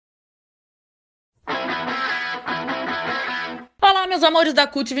meus amores da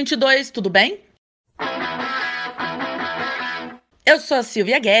CUT 22, tudo bem? Eu sou a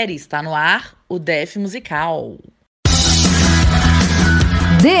Silvia Gehre, está no ar o DF Musical.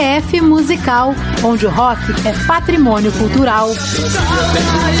 DF Musical, onde o rock é patrimônio cultural.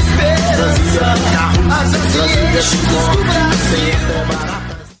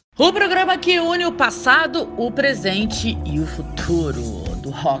 O programa que une o passado, o presente e o futuro do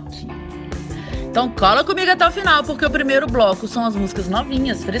rock. Então cola comigo até o final, porque o primeiro bloco são as músicas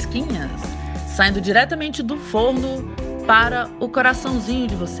novinhas, fresquinhas, saindo diretamente do forno para o coraçãozinho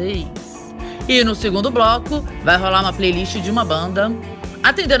de vocês. E no segundo bloco vai rolar uma playlist de uma banda.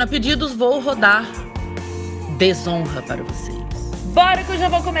 Atendendo a pedidos, vou rodar Desonra para vocês. Bora que eu já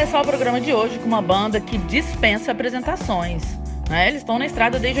vou começar o programa de hoje com uma banda que dispensa apresentações, né? Eles estão na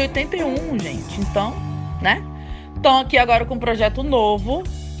estrada desde 81, gente. Então, né? Estão aqui agora com um projeto novo.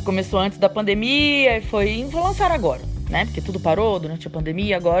 Começou antes da pandemia e vou lançar agora, né? Porque tudo parou durante a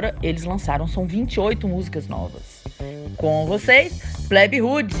pandemia. Agora eles lançaram, são 28 músicas novas. Com vocês, Plebe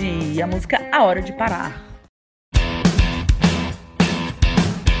Rude e a música A Hora de Parar.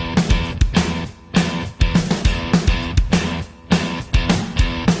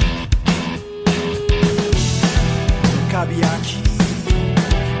 Cabe aqui,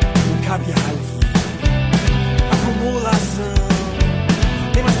 não cabe ali. Acumulação,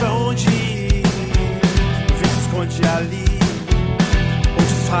 tem mais pra onde ir. O vento esconde ali, ou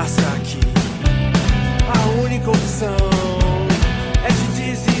disfarça aqui. A única opção é de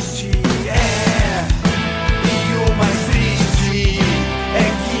desistir. E o mais triste é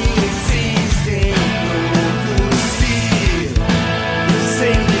que insistem em produzir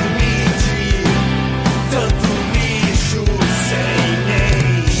sem limite, tanto lixo sem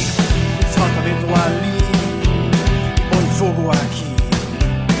lei. Desmatamento ali, põe fogo aqui,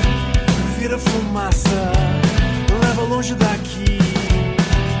 vira fumaça, leva longe daqui.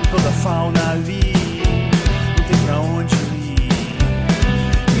 Toda a fauna ali não tem pra onde ir.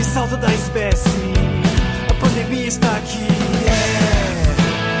 Me salta da espécie, a pandemia está aqui.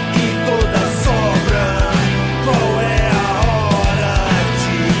 E toda sobra, qual é a hora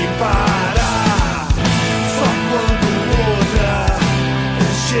de parar? Só quando outra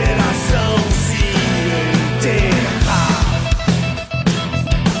geração se enterrar.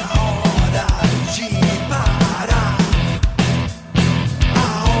 A hora de parar. A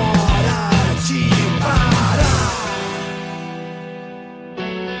hora de parar.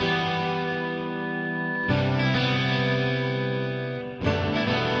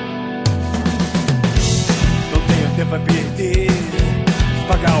 Não tenho tempo a perder,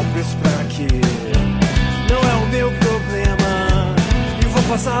 pagar o preço pra quê? Não é o meu problema, e vou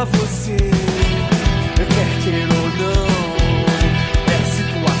passar você. Eu quero queira ou não, é a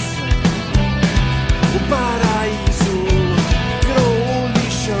situação. O paraíso virou um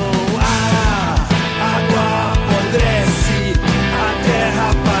lixão. A água apodrece, a terra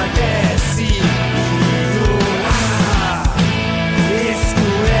padece, e o ar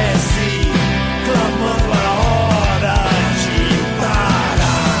escurece, clamando a hora de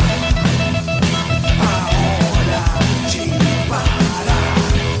parar. A hora de parar.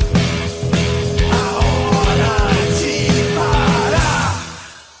 A hora de parar.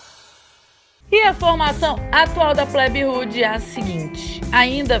 E a formação atual da Plebe Rude é a seguinte: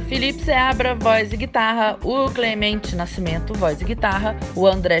 ainda Felipe Seabra, voz e guitarra, o Clemente Nascimento, voz e guitarra, o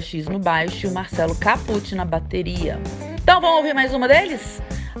André X no baixo e o Marcelo Capucci na bateria. Então vamos ouvir mais uma deles?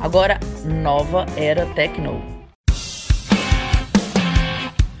 Agora, Nova Era Techno.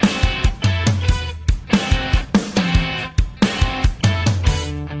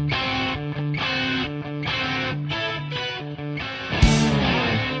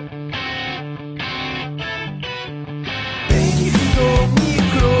 Bem-vindo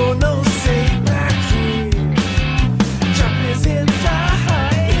micro, não sei pra quê. Te apresentar,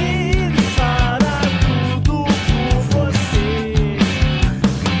 ele fará tudo por você.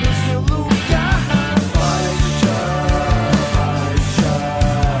 No seu lugar, baixa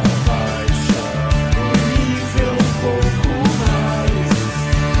o nível um pouco mais.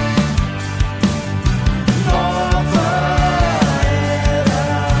 Nova era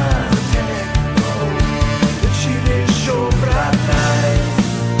techno, te deixou pra trás.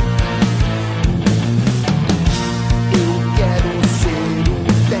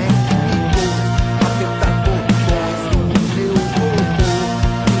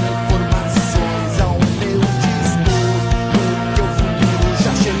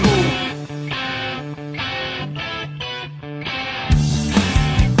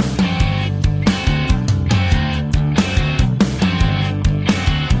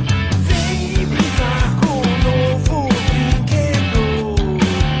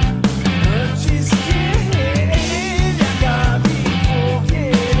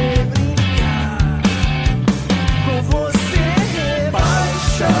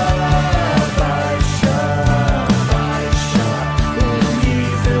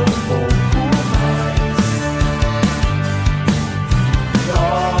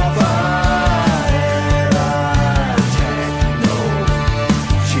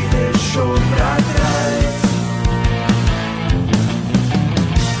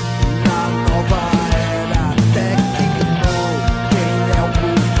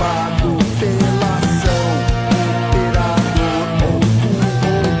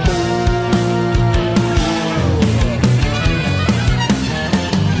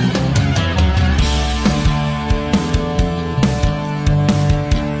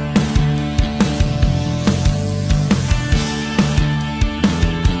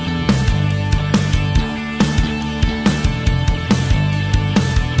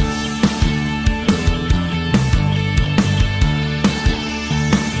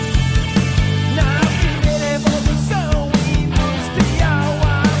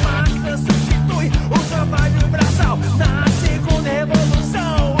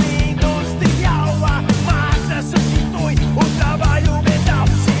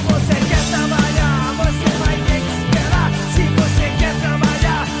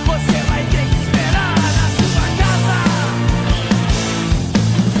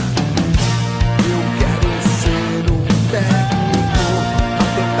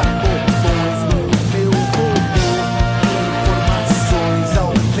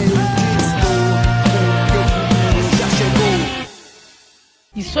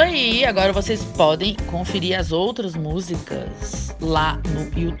 aí, agora vocês podem conferir as outras músicas lá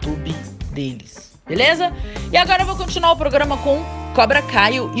no YouTube deles, beleza? E agora eu vou continuar o programa com Cobra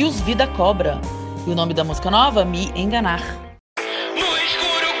Caio e os Vida Cobra. E o nome da música nova, Me Enganar.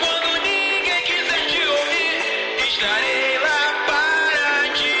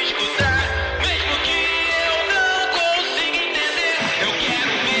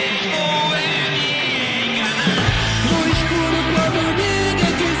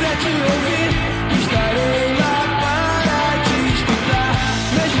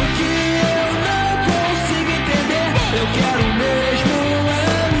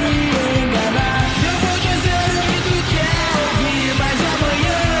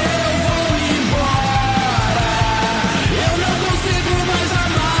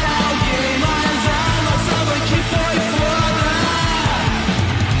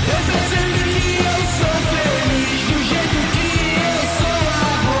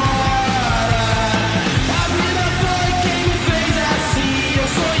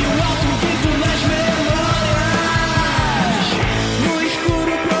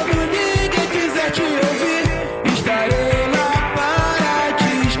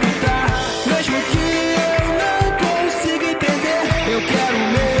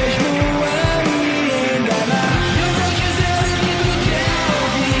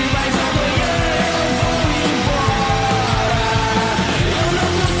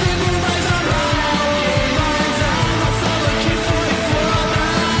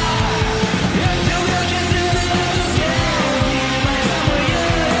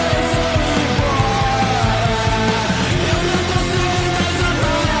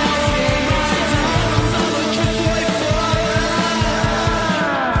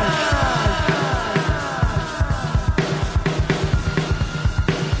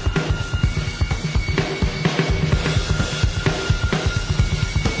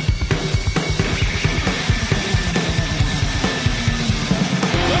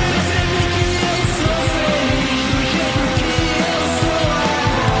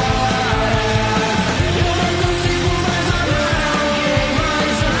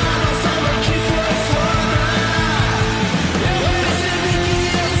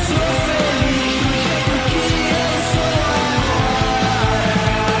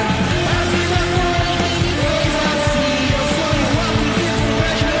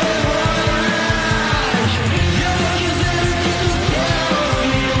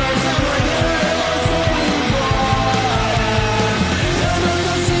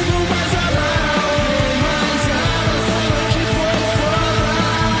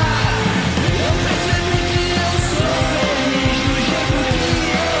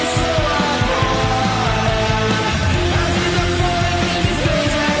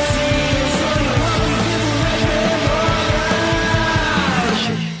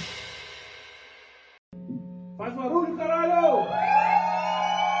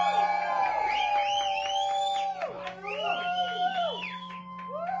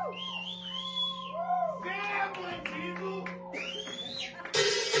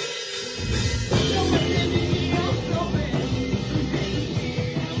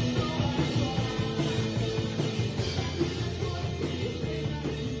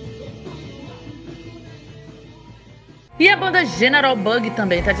 E a banda General Bug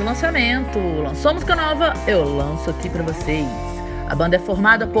também tá de lançamento. Lançou música nova, eu lanço aqui pra vocês. A banda é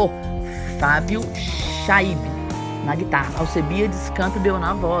formada por Fábio Chaib na guitarra, Alcebiades Campbell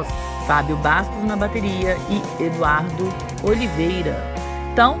na voz, Fábio Bastos na bateria e Eduardo Oliveira.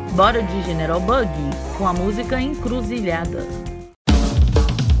 Então, bora de General Bug com a música Encruzilhada.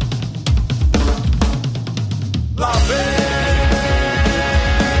 Lá vem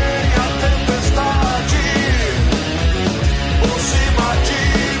a tempestade por cima de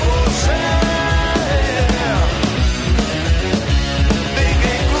você.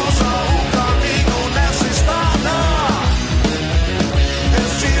 Ninguém cruza o caminho nessa estrada.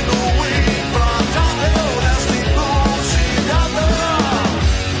 Destino implacável nesta encruzilhada.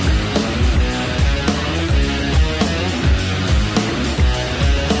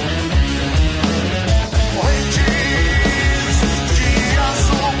 Corrente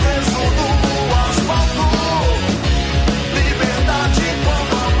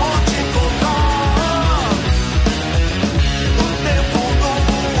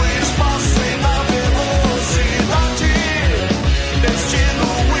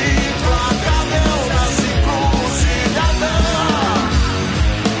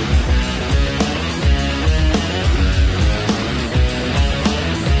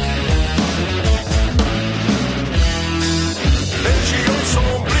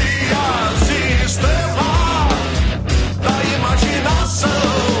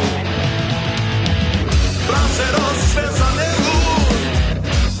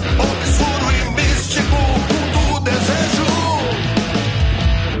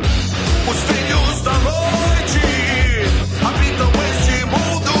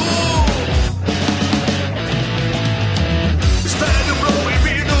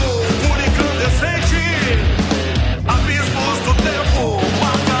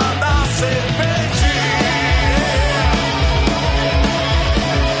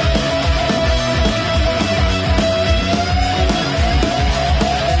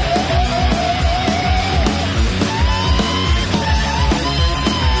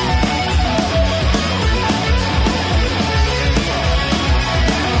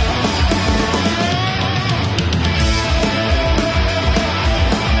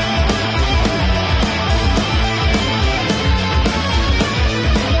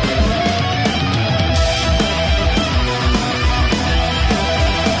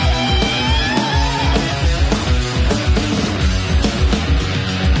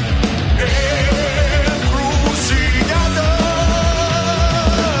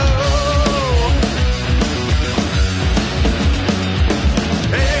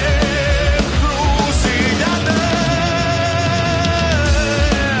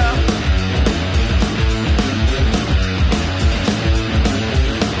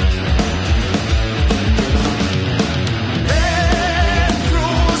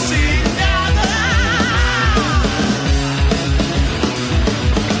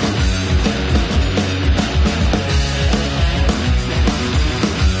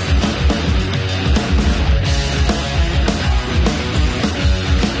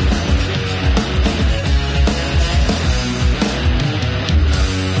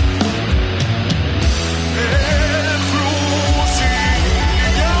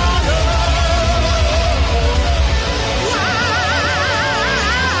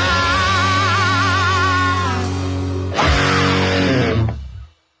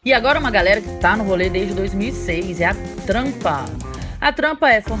E agora uma galera que tá no rolê desde 2006 é a Trampa. A Trampa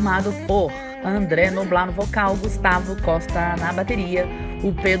é formada por André Noblar no vocal, Gustavo Costa na bateria,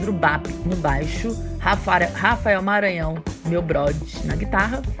 o Pedro Bap no baixo, Rafael Maranhão, meu brode, na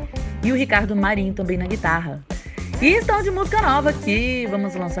guitarra, e o Ricardo Marinho também na guitarra. E estão de música nova aqui,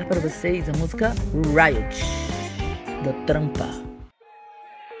 vamos lançar para vocês a música Riot, da Trampa.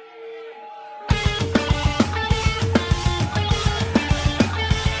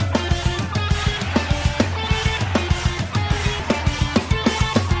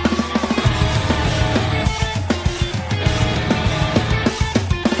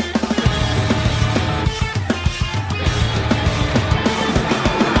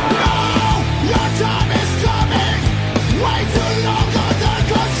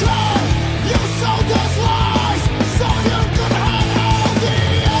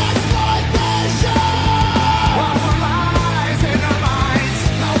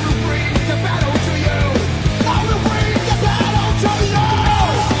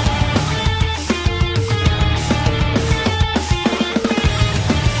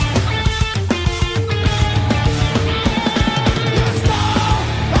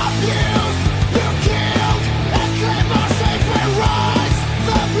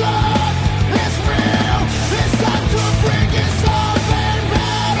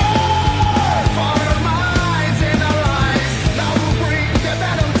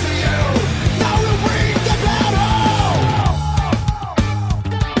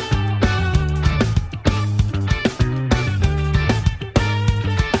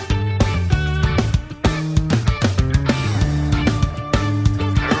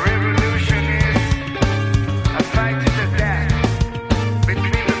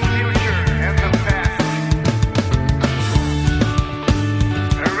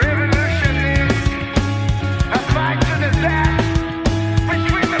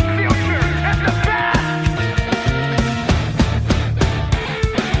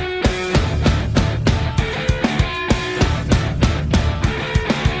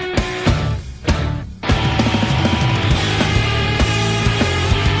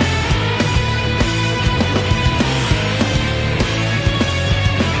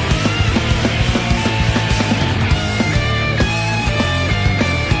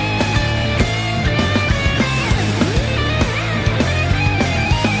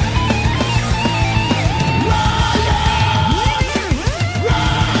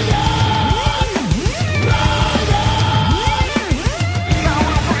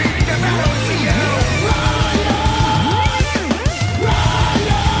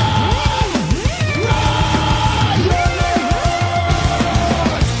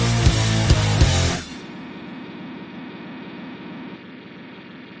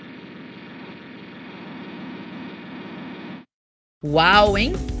 Uau,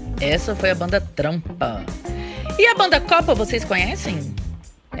 hein? Essa foi a banda Trampa. E a banda Copa, vocês conhecem?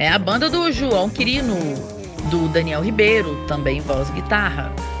 É a banda do João Quirino, do Daniel Ribeiro, também voz e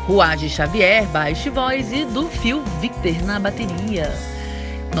guitarra, Ruage Xavier, baixo e voz, e do Phil Victor na bateria.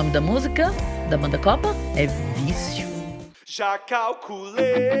 O nome da música da banda Copa é Vício. Já calculei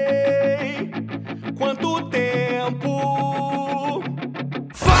quanto tempo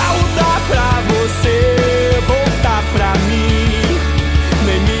falta pra você voltar pra mim.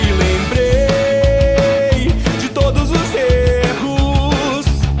 Nem me lembrei de todos os erros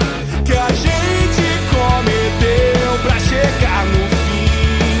que a gente cometeu pra chegar no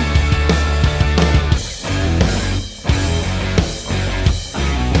fim.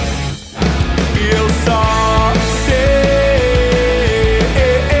 E eu só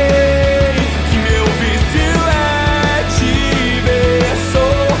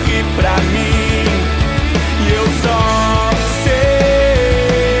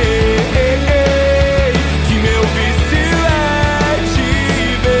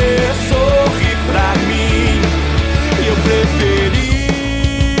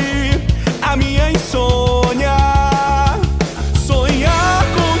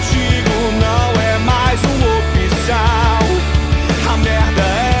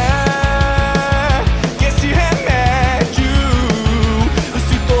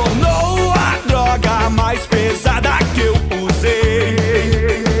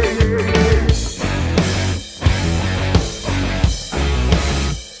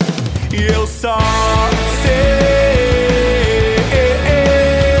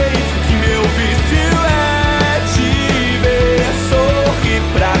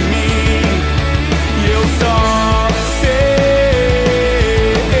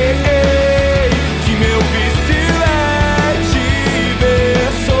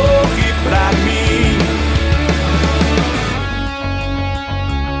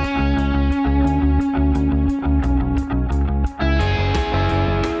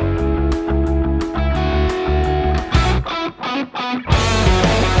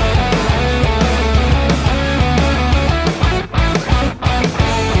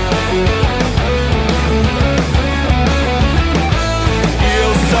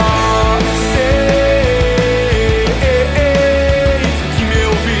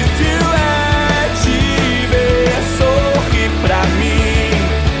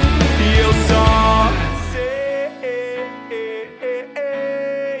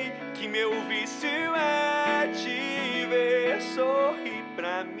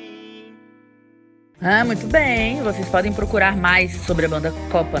Muito bem. Vocês podem procurar mais sobre a banda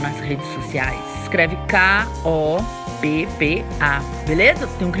Copa nas redes sociais. Escreve K-O-P-P-A, beleza?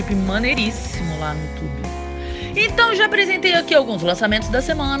 Tem um clipe maneiríssimo lá no YouTube. Então já apresentei aqui alguns lançamentos da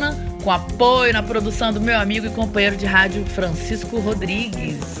semana, com apoio na produção do meu amigo e companheiro de rádio Francisco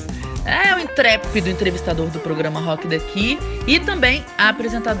Rodrigues. É o intrépido entrevistador do programa Rock daqui e também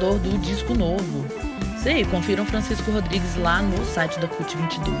apresentador do disco novo. Sei, confiram Francisco Rodrigues lá no site da CUT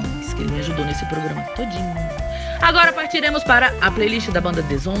 22, que ele me ajudou nesse programa todinho. Agora partiremos para a playlist da banda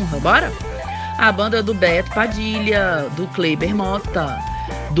Desonra, bora? A banda do Beto Padilha, do Kleiber Mota,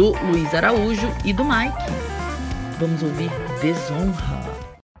 do Luiz Araújo e do Mike. Vamos ouvir Desonra.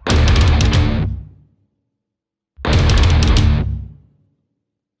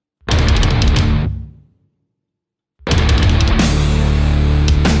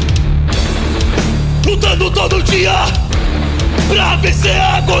 Lutando todo dia pra vencer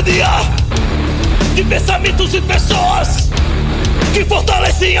a agonia de pensamentos e pessoas que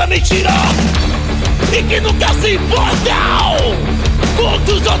fortalecem a mentira e que nunca se importam com o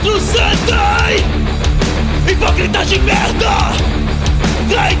que os outros sentem. Hipócritas de merda,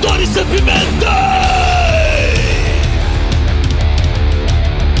 traidores sempre mentem.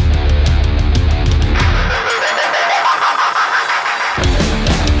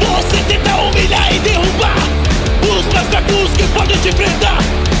 Você tenta humilhar e derrubar os mais fracos que podem te enfrentar.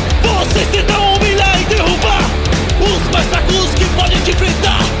 Você tenta humilhar e derrubar os mais fracos que podem te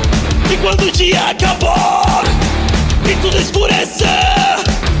enfrentar. E quando o dia acabar e tudo escurecer,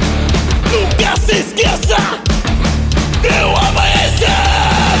 nunca se esqueça, meu amanhecer,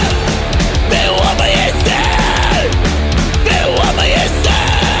 meu amanhecer, meu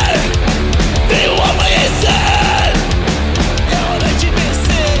amanhecer, meu amanhecer. É hora de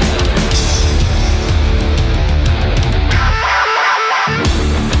vencer.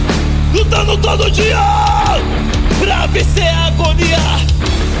 Lutando todo dia pra vencer a agonia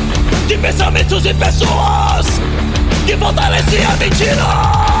de pensamentos e pessoas que fortalecem a mentira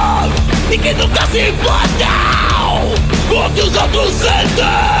e que nunca se importam com o que os outros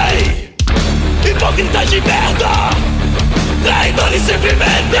sentem. Hipócritas de merda, traidores sempre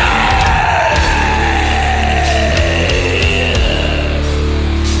mentem.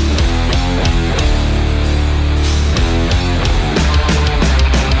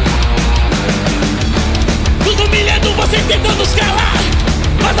 Nos humilhando, você tentando nos calar,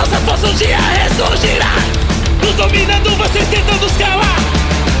 mas nossa força um dia ressurgirá. Nos dominando, vocês tentando nos calar,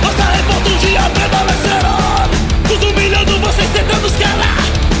 nossa revolta um dia prevalecerá. Nos humilhando, vocês tentando nos calar,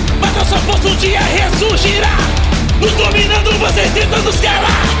 mas nossa força um dia ressurgirá. Nos dominando, vocês tentando nos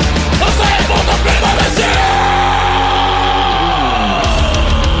calar, nossa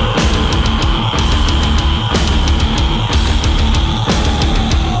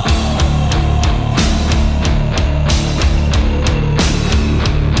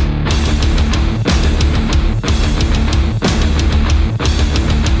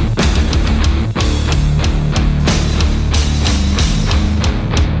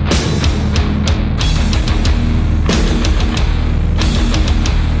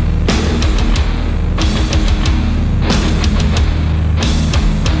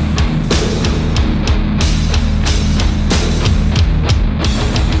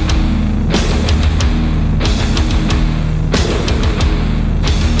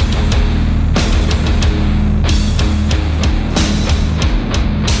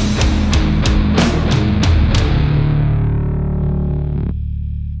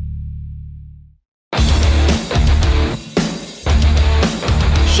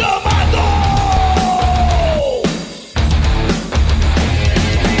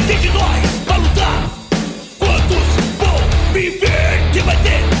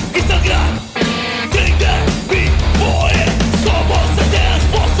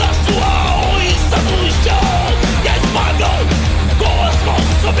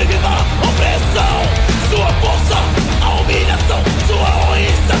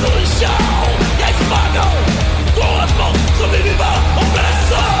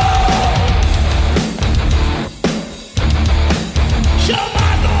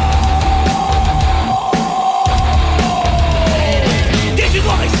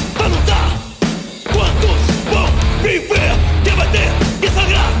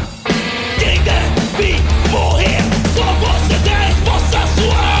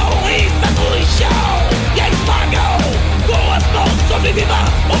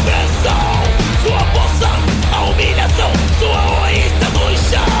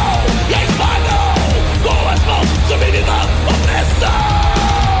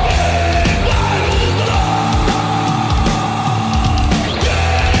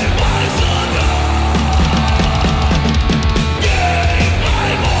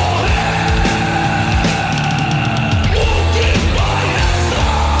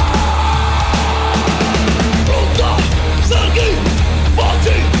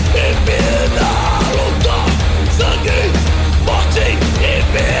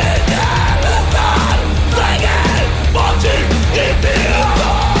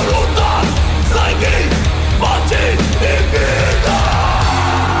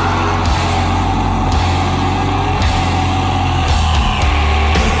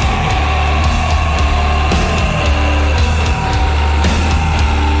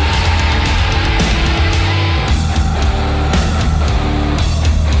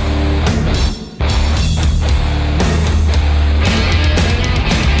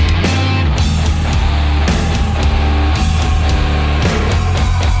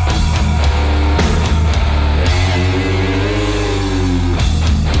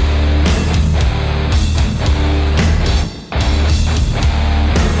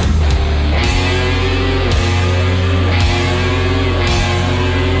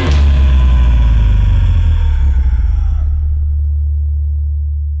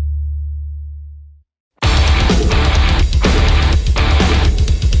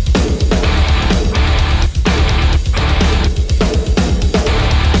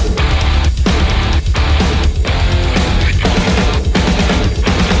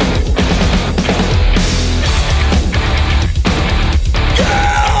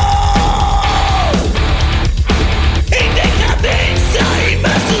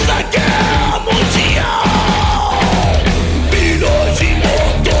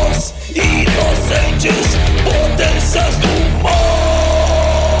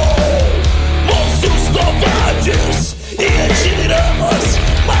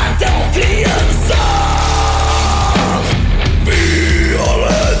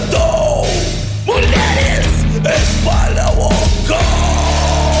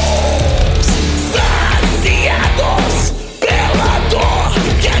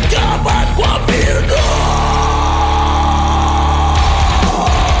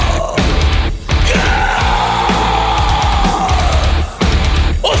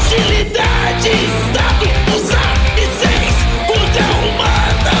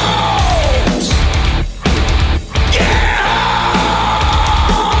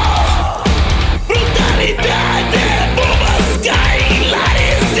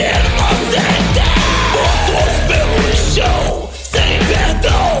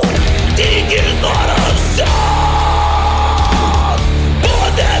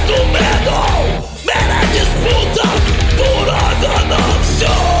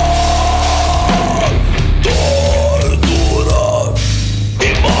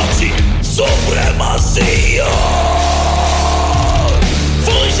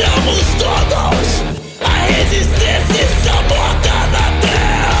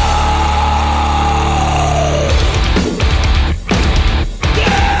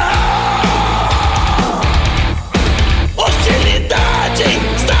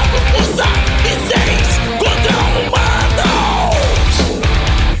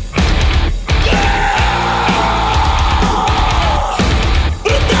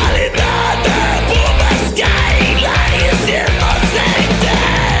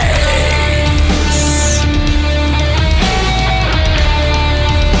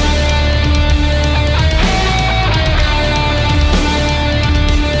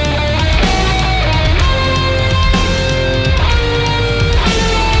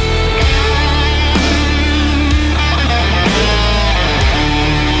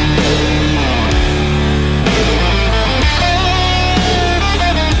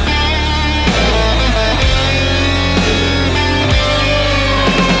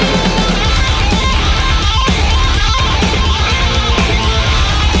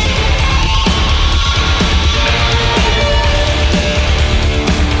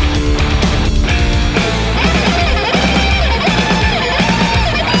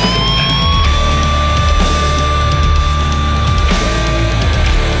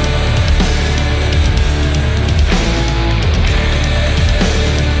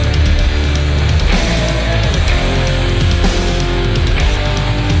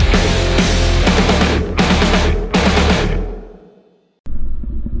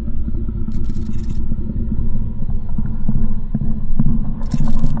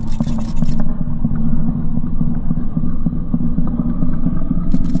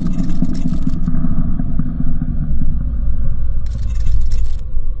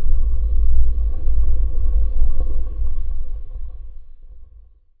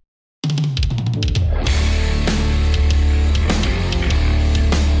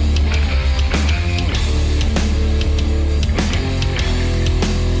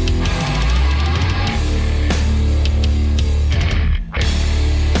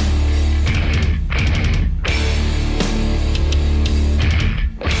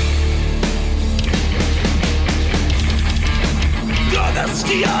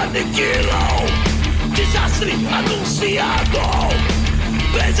aniquilam. Desastre anunciado,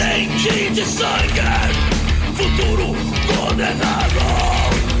 presente de sangue, futuro condenado.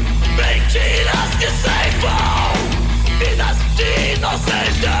 Mentiras que ceifam vidas de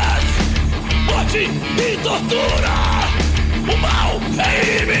inocentes, morte e tortura, o mal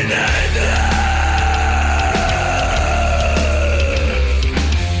é iminente.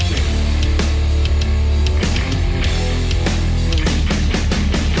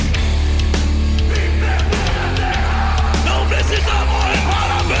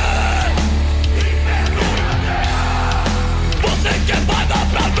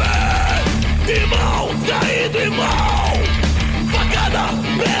 Irmão, caído, irmão, facada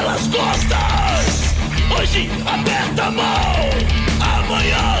pelas costas. Hoje aperta a mão,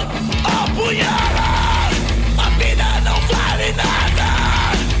 amanhã apunhala. A vida não vale nada,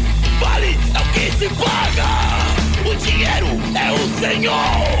 vale é o que se paga. O dinheiro é o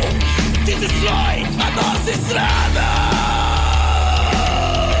Senhor que destrói a nossa estrada.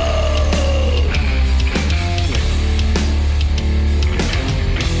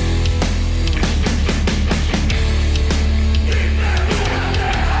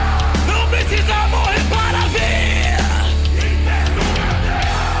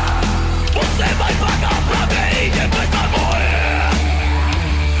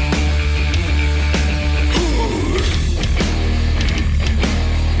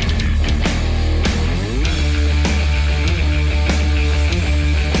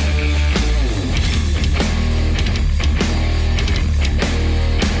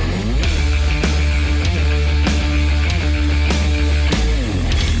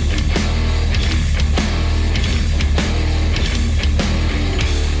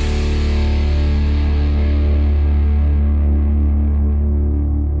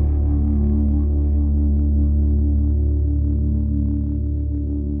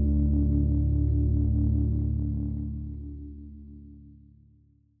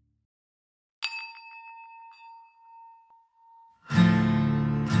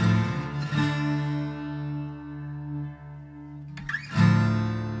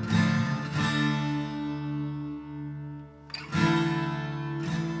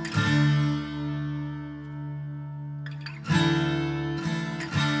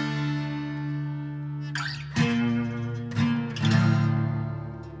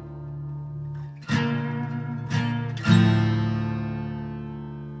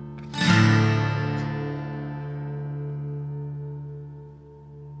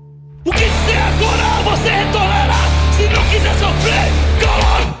 Você retornará se não quiser sofrer.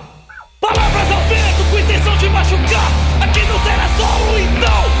 Calor, palavras ao vento com intenção de machucar. Aqui não terá solo,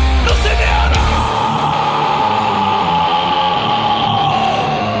 então não semeará.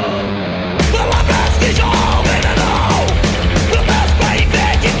 Palavras que jorram venenam, promessas pra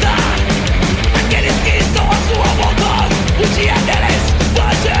infectar aqueles que estão à sua volta. O dia deles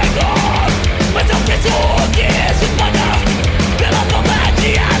vai chegar, mas é o preço que se paga pela falta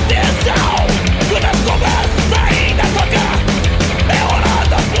de atenção. Quando as conversas ainda tocam, é hora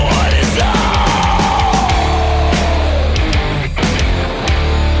da punição.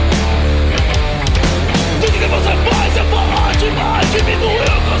 Tudo que você faz é falar demais, diminuiu o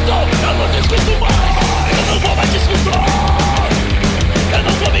que eu sou. Eu não te escuto mais, eu não vou mais te escutar. Eu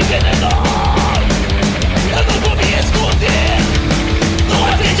não vou me envenenar, eu não vou me esconder. Não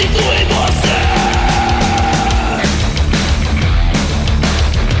acredito em você.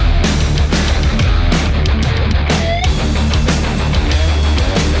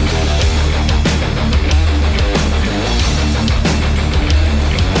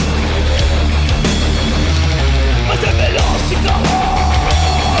 Mas é melhor se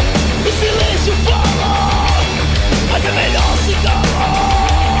calar. O silêncio fala. Mas é melhor se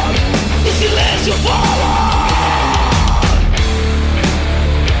calar. O silêncio fala.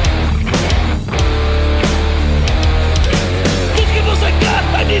 Tudo que você quer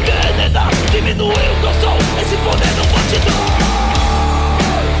é me envenenar, diminuir o que eu sou. Esse poder não vou te dar.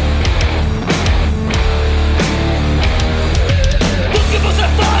 Tudo que você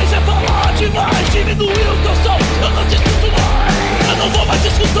faz é falar demais, diminuir o que eu sou. Eu não te escuto mais, eu não vou mais te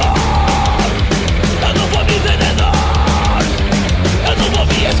escutar. Eu não vou me envenenar, eu não vou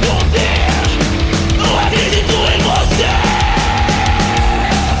me esconder. Não acredito em você.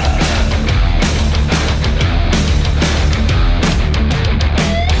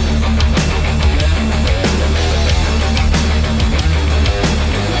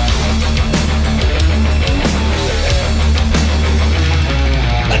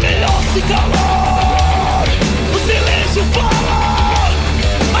 É melhor se calar. O silêncio fala.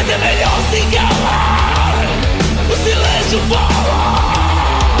 Mas é melhor se calar. O silêncio fala.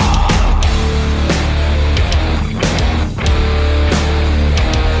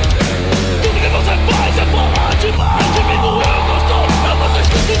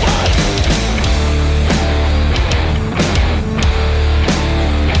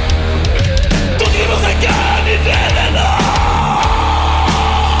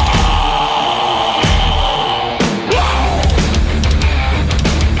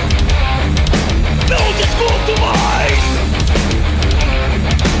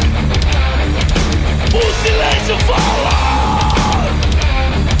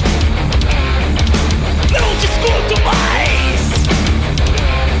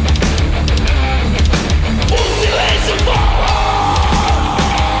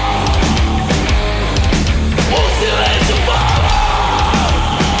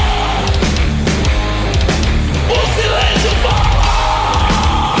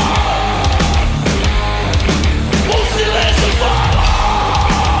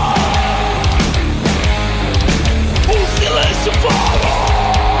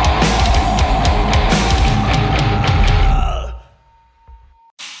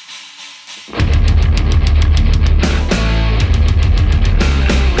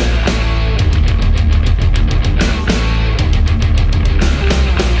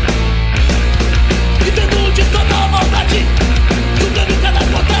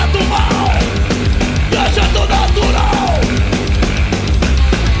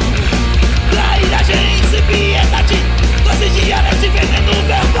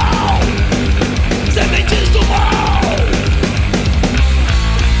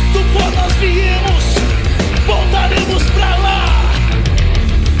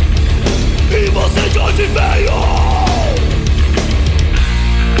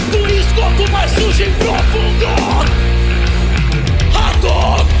 mais sujo e profundo. A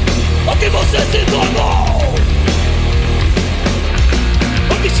dor, o que você se tornou,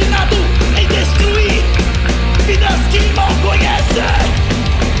 obstinado em destruir vidas que mal conhecem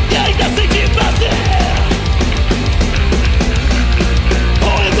e ainda sente prazer,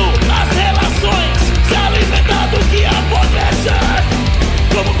 roendo as relações, se alimentar do que apodrece.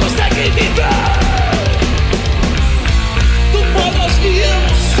 Como consegue viver? Do pó nós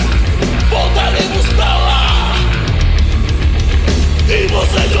viemos, voltaremos pra lá. E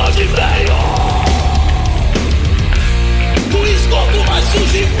você de onde veio? Do esgoto mais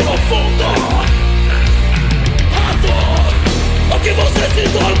sujo e profundo. A dor, o que você se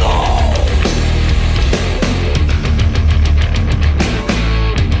tornou.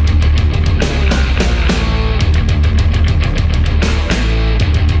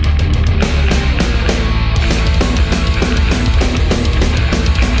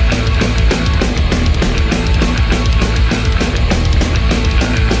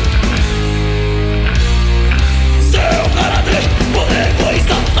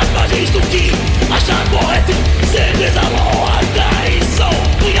 Do que achar correto, sem desalou a traição.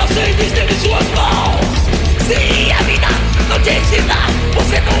 Punhal sem esteve em suas mãos. Se a vida não te ensinar,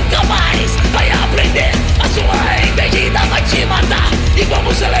 você nunca mais vai aprender. A sua embebida vai te matar. E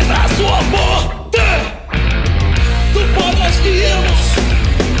vamos celebrar sua morte. Do pó nós viemos,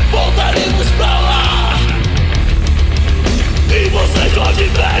 voltaremos pra lá. E você de onde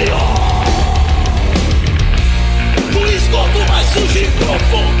veio? Do esgoto mais sujo e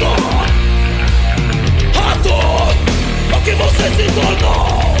profundo. A dor, o que você se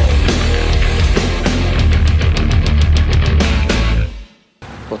tornou.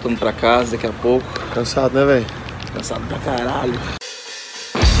 Voltando pra casa daqui a pouco. Cansado, né, velho? Cansado pra caralho.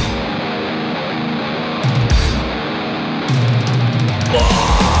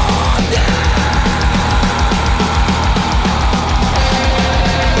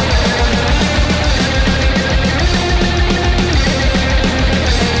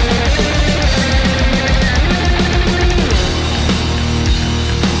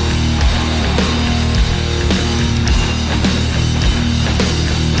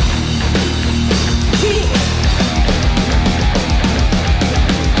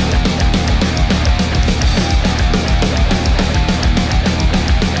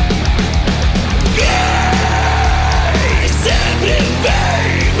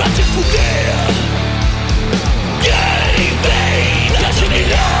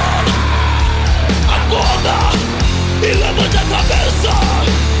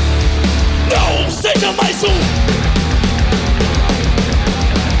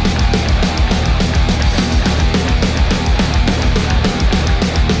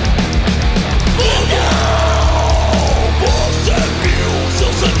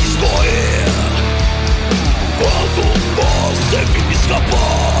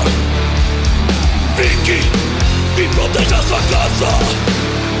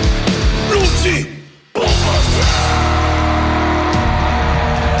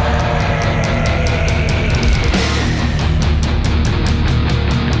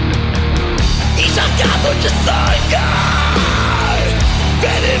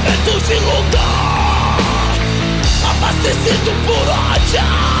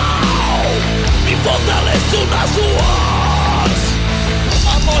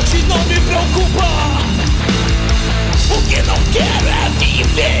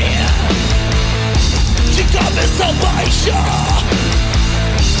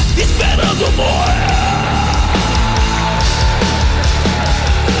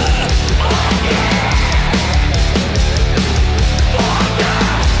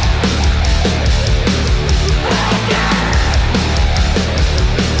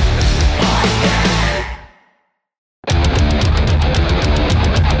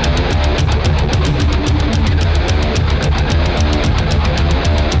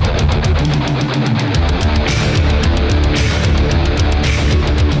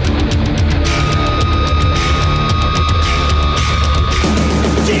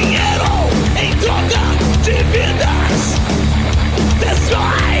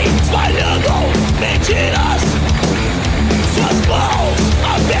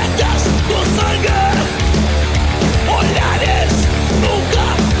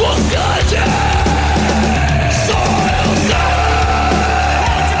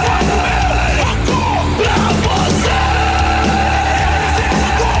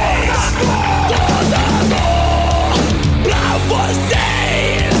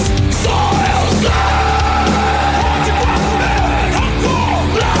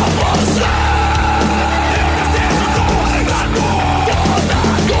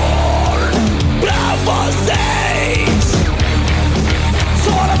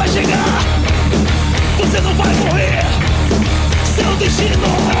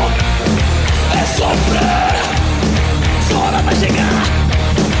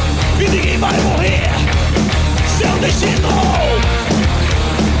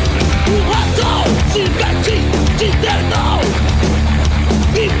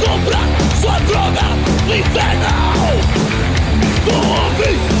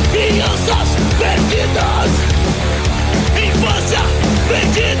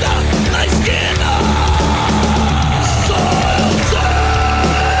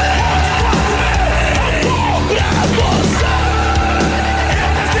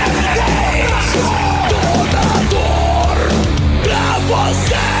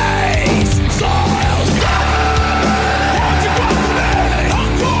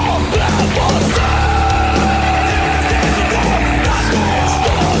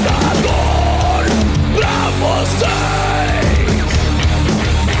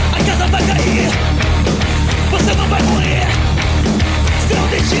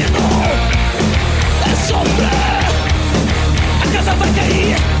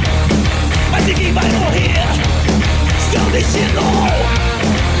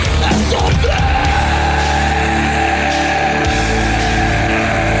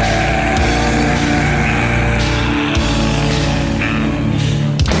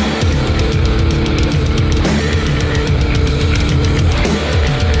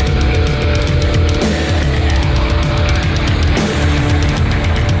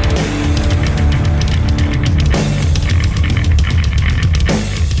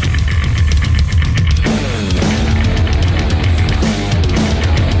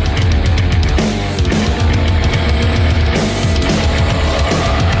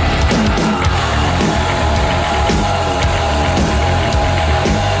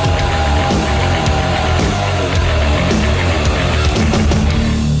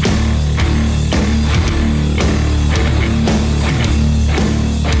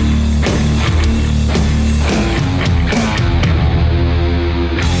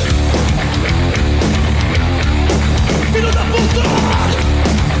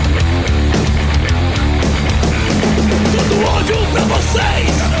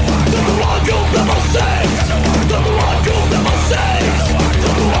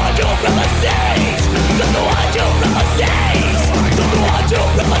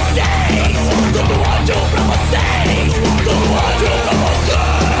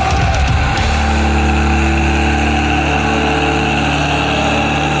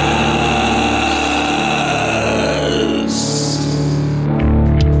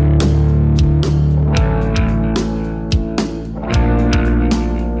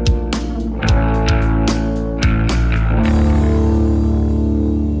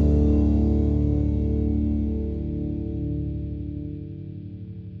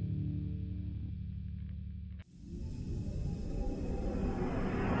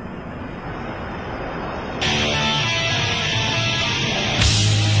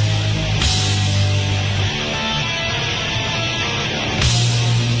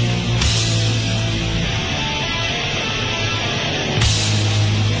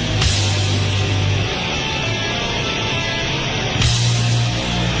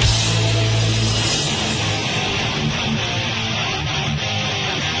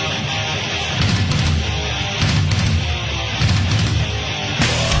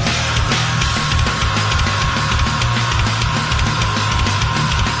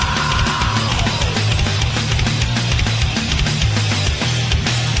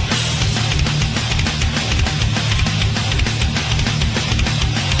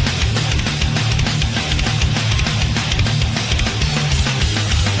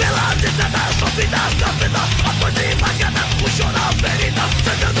 vida, a coisa emagada, o choro a ferida,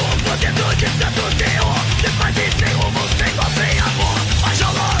 sangrando por dentro de tanto terror. Sem paz e sem rumo, sem dó, sem amor. A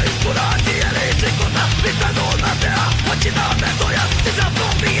jaula escura que ele se encontra, vivendo na terra, rotina medonha,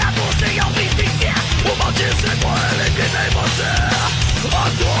 desapropriado, sem alma e sem fé. O mal te cegou, ele que nem você,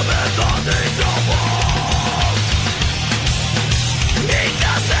 atormentado em traumas,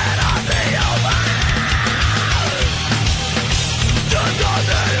 encarcerado em alma,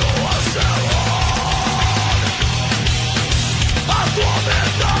 danado a cela,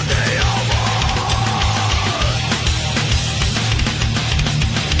 atormentado em alma.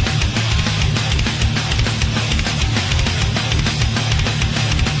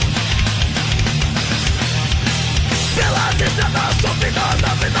 Pelas estradas, sofrida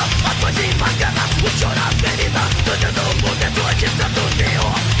na vida, a coisa emagada, o choro a ferida, sangrando por dentro de tanto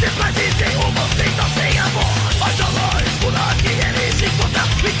terror. Sem paz e sem rumo, sem dó, sem amor. A jaula escura que ele se encontra,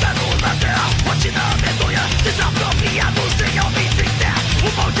 inferno na terra, rotina medonha, desapropriado, sem alma e sem fé. O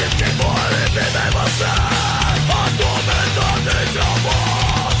mal de quem morre vive em você, atormentado em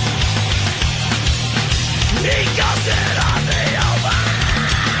traumas, encarcerado em alma,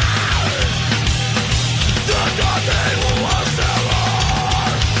 trancado em uma cela,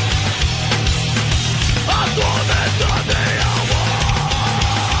 atormentado em alma.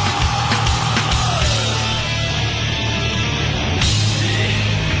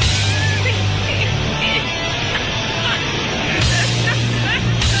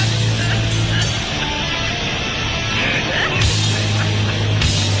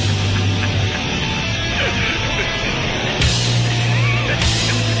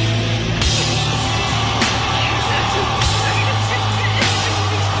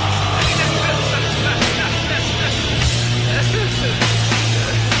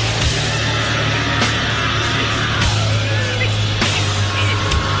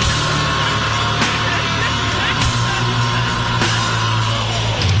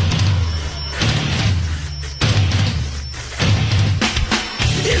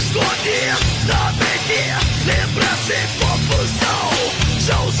 Escolher na mente, lembrança e confusão.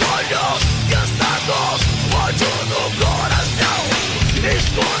 Seus olhos cansados, ódio no coração.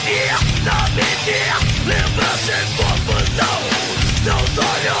 Escolher na mente, lembrança e confusão. Seus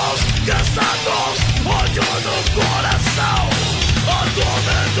olhos cansados, ódio no coração.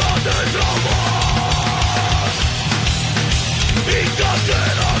 Atormentado em traumas,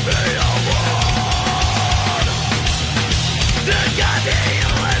 encarcerado em amor, trancado em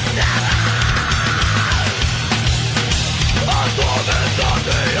uma cela, atormentado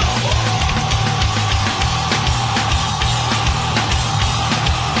em amor.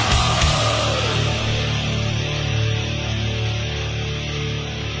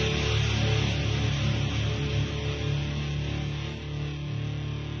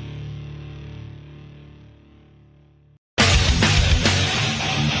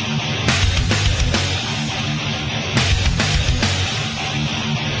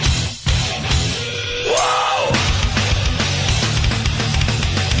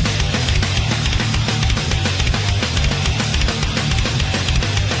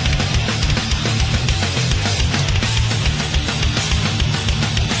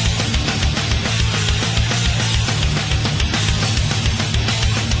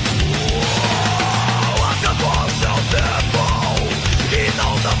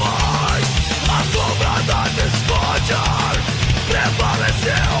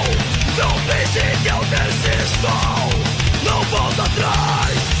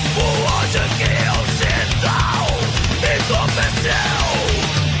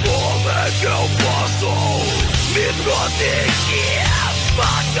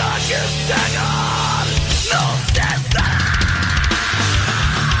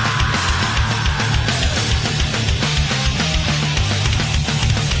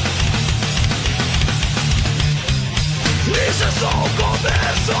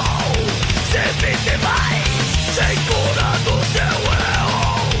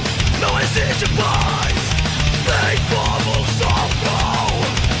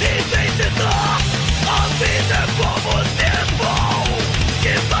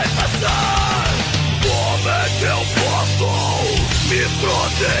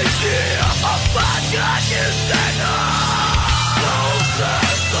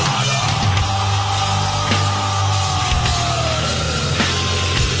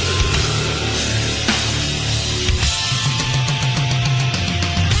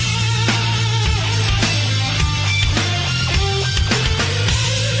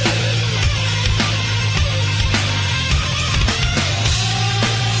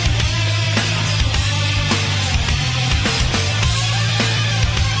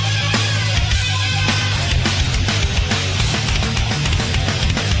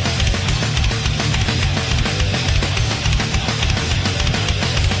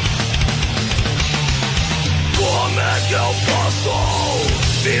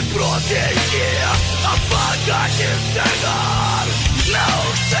 te proteger, a faca te cegar não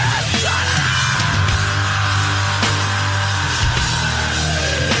cessará.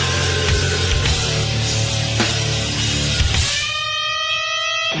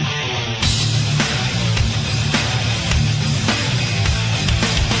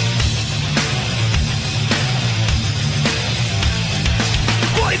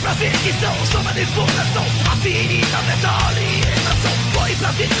 Foi pra ficção, só manipulação, a ferida mental alienação. Foi pra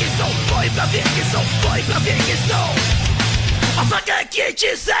ficção, foi pra ficção, foi pra ficção. A faca que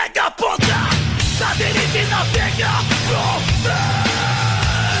te cega aponta, na deriva e navega pro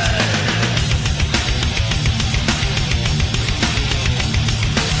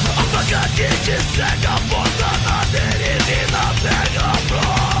a faca que te cega aponta, na deriva e navega pro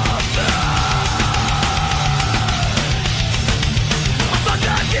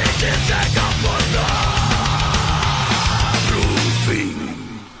que te cega aponta pro fim.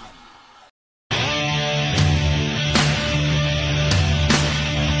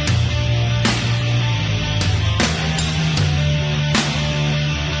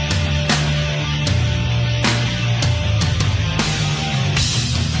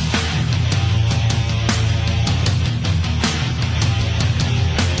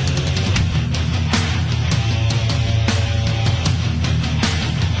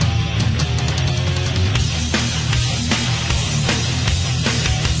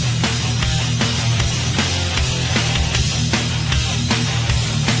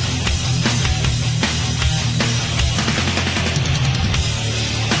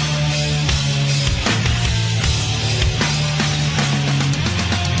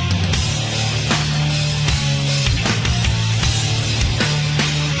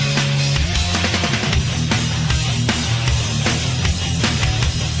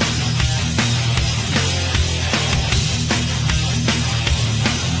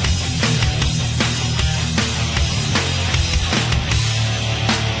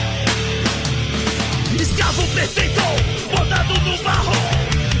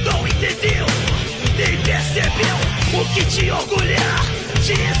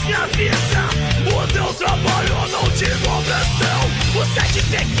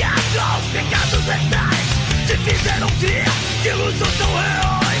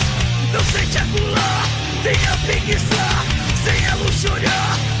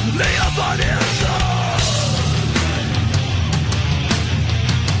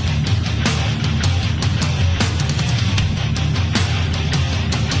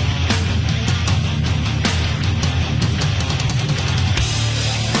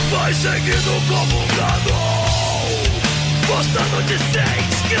 Seguido como um gado, gostando de ser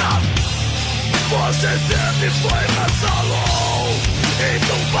escravo. Você sempre foi mais salão,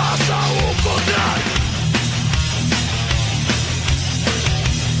 então faça o contrário.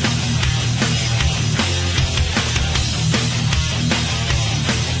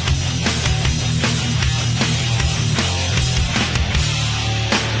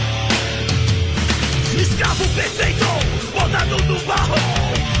 Escravo perfeito, moldado no barro.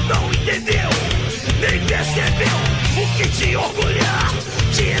 Não entendeu, nem percebeu o que te orgulha,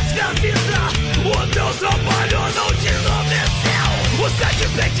 te escraviza. O teu trabalho não te enobreceu. O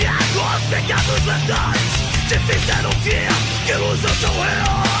sentimento, os pecados mentais te fizeram ver que ilusões são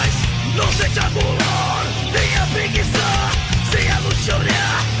reais. Não sente a dor, nem a preguiça, sem a luxúria,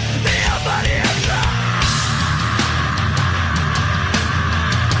 nem a avareza.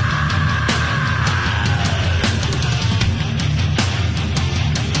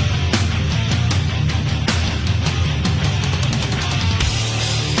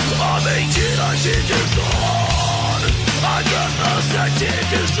 A mentira te desor, a ganância te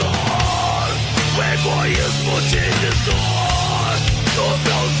desor, o egoísmo te desor, nos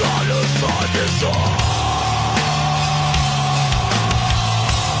teus olhos só desor.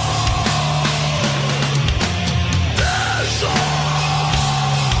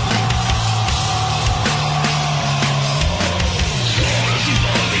 Sonhos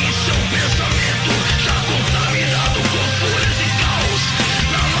envolvem seu pensamento, já contaminado com folhas e caos.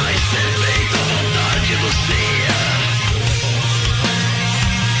 Perfeita vontade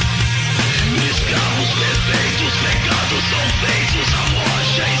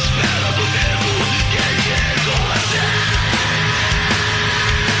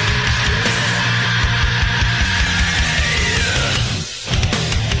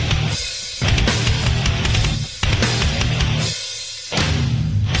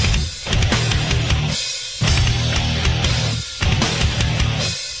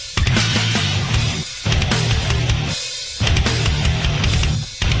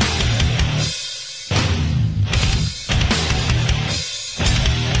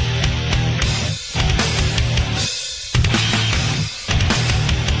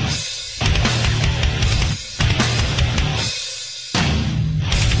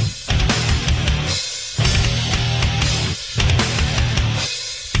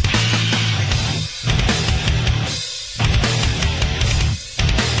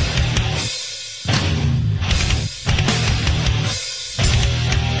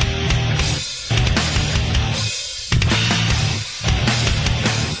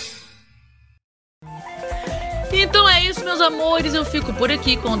isso, meus amores, eu fico por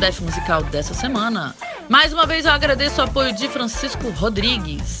aqui com o Dash Musical dessa semana. Mais uma vez eu agradeço o apoio de Francisco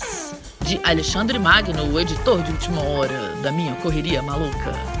Rodrigues, de Alexandre Magno, o editor de última hora da minha correria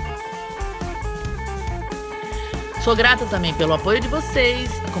maluca. Sou grata também pelo apoio de vocês,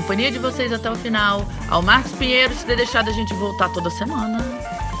 a companhia de vocês até o final, ao Marcos Pinheiro por ter deixado a gente voltar toda semana,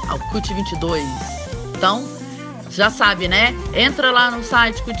 ao CUT22. Então, já sabe, né? Entra lá no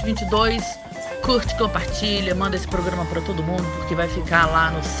site CUT22, curte, compartilha, manda esse programa para todo mundo, porque vai ficar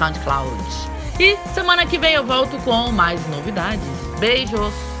lá no SoundCloud. E semana que vem eu volto com mais novidades.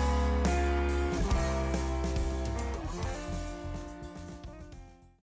 Beijos!